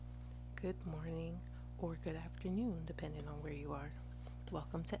good morning, or good afternoon, depending on where you are.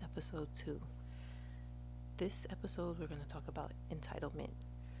 Welcome to episode 2. This episode, we're going to talk about entitlement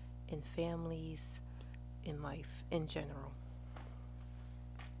in families, in life in general.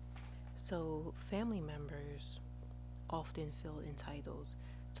 So, family members often feel entitled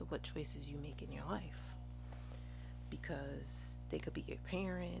to what choices you make in your life because they could be your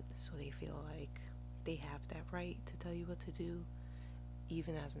parent, so they feel like they have that right to tell you what to do,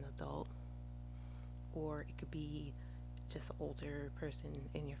 even as an adult, or it could be just an older person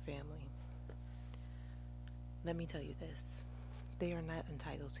in your family. Let me tell you this, they are not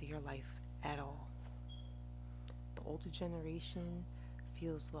entitled to your life at all. The older generation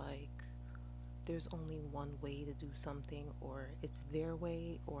feels like there's only one way to do something, or it's their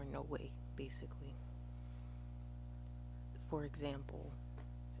way or no way, basically. For example,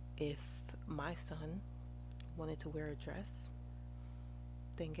 if my son wanted to wear a dress,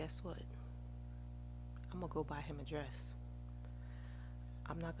 then guess what? I'm gonna go buy him a dress.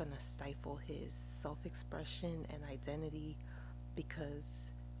 I'm not gonna stifle his self expression and identity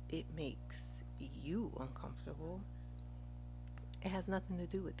because it makes you uncomfortable. It has nothing to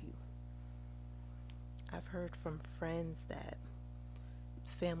do with you. I've heard from friends that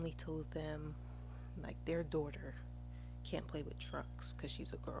family told them, like, their daughter can't play with trucks because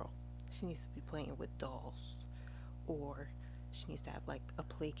she's a girl. She needs to be playing with dolls, or she needs to have like a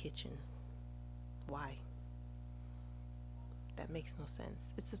play kitchen. Why? That makes no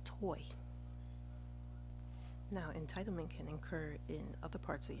sense. It's a toy. Now, entitlement can occur in other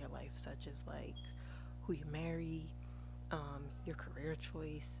parts of your life, such as like who you marry, your career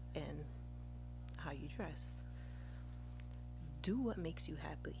choice, and how you dress. Do what makes you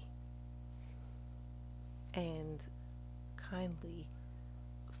happy, and kindly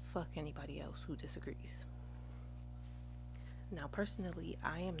fuck anybody else who disagrees. Now, personally,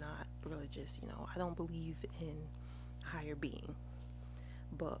 I am not religious, I don't believe in higher being.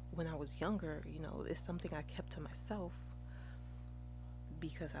 But when I was younger, it's something I kept to myself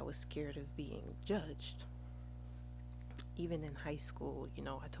because I was scared of being judged. Even in high school,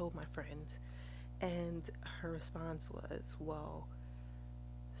 I told my friend, and her response was, well,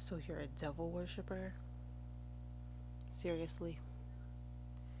 so you're a devil worshiper? Seriously?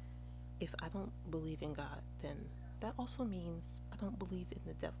 If I don't believe in God, then that also means I don't believe in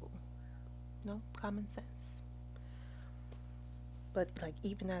the devil. No, common sense. But like,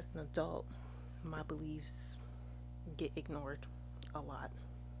 even as an adult, my beliefs get ignored a lot.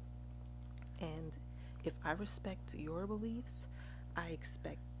 And if I respect your beliefs, I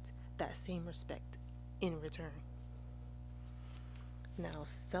expect that same respect in return. Now,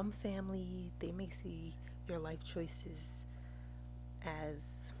 some family, they may see your life choices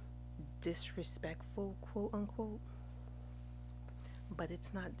as disrespectful, quote unquote, but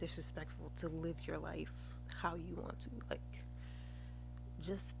it's not disrespectful to live your life how you want to. Like,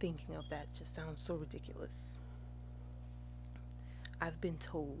 just thinking of that just sounds so ridiculous. I've been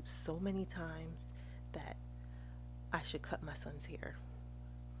told so many times that I should cut my son's hair.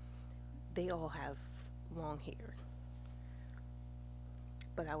 They all have long hair.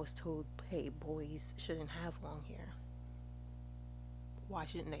 But I was told, hey, boys shouldn't have long hair. Why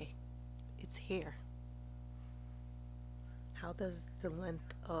shouldn't they? It's hair. How does the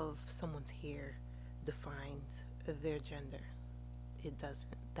length of someone's hair define their gender? It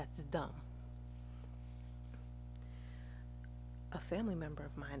doesn't. That's dumb. A family member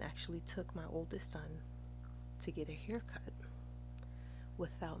of mine actually took my oldest son to get a haircut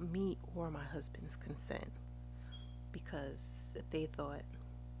without me or my husband's consent because they thought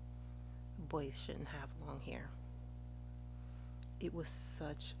boys shouldn't have long hair. It was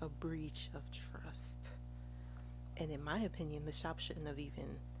such a breach of trust. And in my opinion, the shop shouldn't have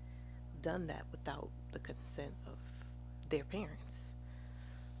even done that without the consent of their parents.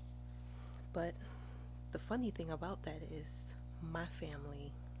 But the funny thing about that is my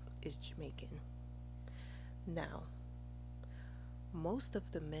family is Jamaican. Now, most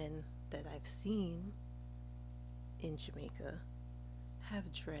of the men that I've seen in Jamaica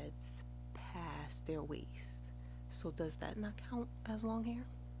have dreads past their waist. So does that not count as long hair?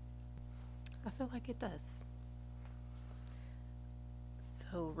 I feel like it does.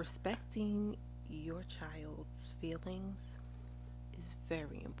 So respecting your child's feelings is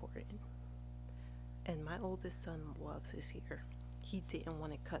very important. And my oldest son loves his hair. He didn't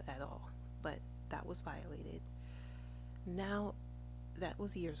want it cut at all, but that was violated. Now, that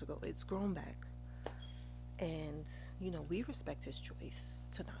was years ago. It's grown back. And, we respect his choice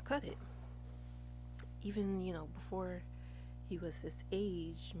to not cut it. Even, before he was this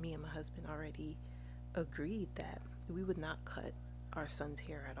age, me and my husband already agreed that we would not cut our son's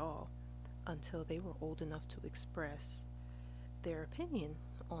hair at all. until they were old enough to express their opinion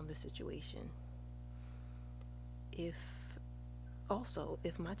on the situation. If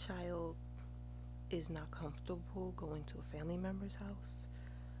if my child is not comfortable going to a family member's house,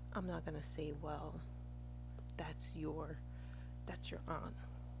 I'm not going to say, well, that's your that's your aunt,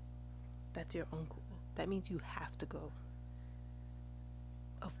 that's your uncle. That means you have to go.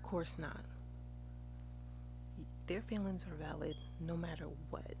 Of course not. Their feelings are valid no matter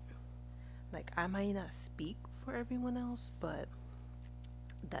what. Like, I might not speak for everyone else, but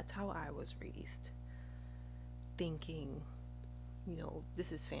that's how I was raised. Thinking,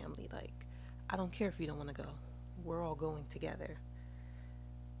 this is family. Like, I don't care if you don't want to go. We're all going together.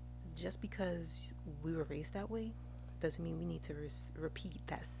 Just because we were raised that way doesn't mean we need to repeat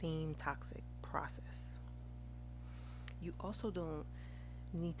that same toxic process. You also don't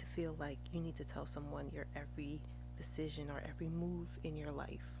need to feel like you need to tell someone your every decision or every move in your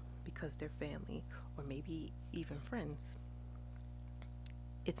life because they're family or maybe even friends.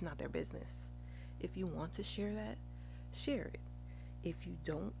 It's not their business. If you want to share that, share it. If you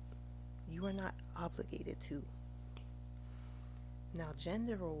don't, you are not obligated to. Now,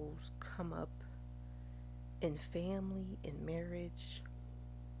 gender roles come up in family, in marriage,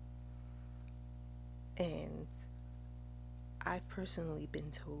 and I've personally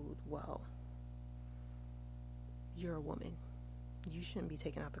been told, well, you're a woman. You shouldn't be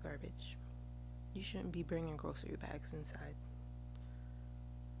taking out the garbage. You shouldn't be bringing grocery bags inside.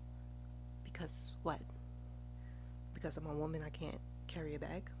 Because what? Because I'm a woman, I can't carry a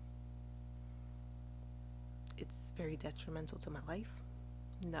bag? It's very detrimental to my life?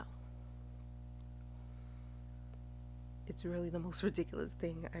 No. It's really the most ridiculous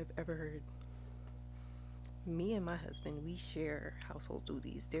thing I've ever heard. Me and my husband, we share household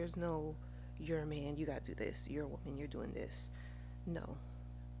duties. There's no, you're a man, you gotta do this. You're a woman, you're doing this. No.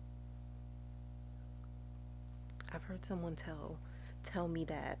 I've heard someone tell me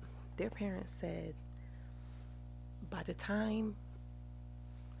that their parents said, by the time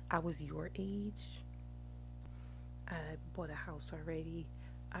I was your age, I bought a house already.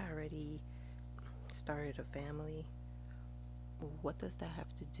 I already started a family. What does that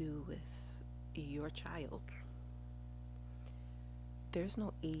have to do with your child? There's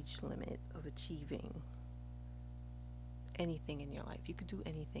no age limit of achieving anything in your life. You could do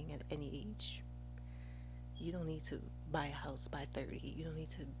anything at any age. You don't need to buy a house by 30. You don't need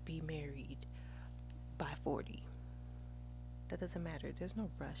to be married by 40. That doesn't matter. There's no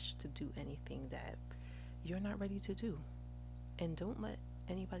rush to do anything that you're not ready to do. And don't let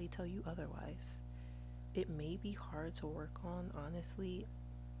anybody tell you otherwise. It may be hard to work on, honestly,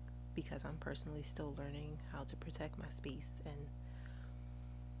 because I'm personally still learning how to protect my space.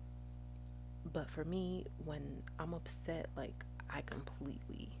 But for me, when I'm upset, like, I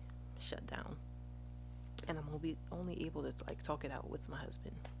completely shut down. And I'm only able to talk it out with my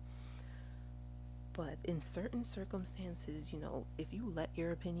husband. But in certain circumstances, if you let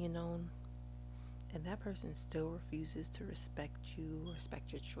your opinion known and that person still refuses to respect you,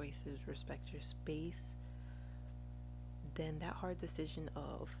 respect your choices, respect your space, then that hard decision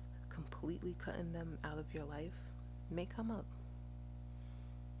of completely cutting them out of your life may come up.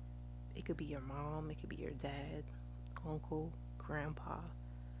 It could be your mom, it could be your dad, uncle, grandpa.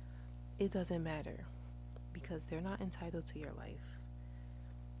 It doesn't matter, because they're not entitled to your life.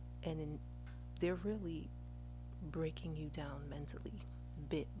 And they're really breaking you down mentally,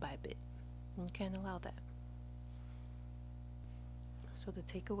 bit by bit. You can't allow that. So the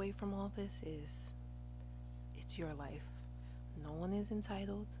takeaway from all this is, it's your life. No one is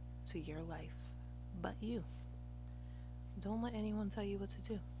entitled to your life but you. Don't let anyone tell you what to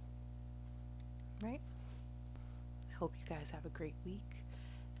do. Right? I hope you guys have a great week.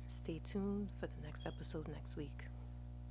 Stay tuned for the next episode next week.